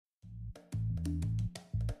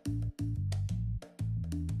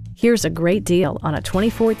Here's a great deal on a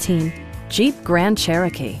 2014 Jeep Grand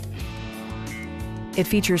Cherokee. It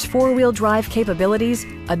features four-wheel drive capabilities,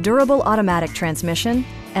 a durable automatic transmission,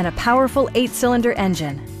 and a powerful 8-cylinder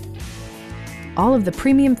engine. All of the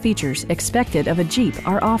premium features expected of a Jeep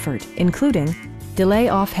are offered, including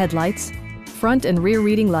delay-off headlights, front and rear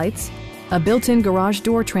reading lights, a built-in garage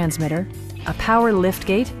door transmitter, a power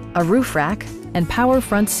liftgate, a roof rack, and power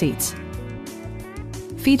front seats.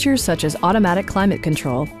 Features such as automatic climate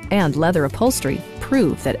control and leather upholstery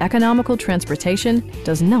prove that economical transportation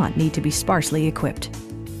does not need to be sparsely equipped.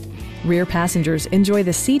 Rear passengers enjoy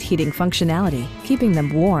the seat heating functionality, keeping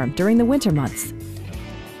them warm during the winter months.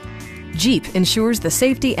 Jeep ensures the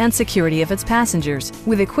safety and security of its passengers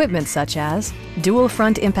with equipment such as dual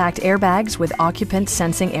front impact airbags with occupant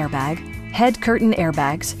sensing airbag, head curtain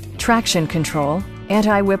airbags, traction control,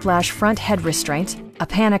 anti-whiplash front head restraints, a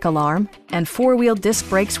panic alarm, and four-wheel disc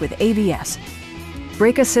brakes with ABS.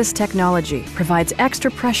 Brake Assist technology provides extra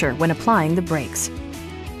pressure when applying the brakes.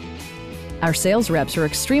 Our sales reps are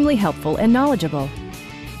extremely helpful and knowledgeable.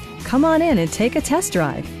 Come on in and take a test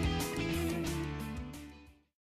drive.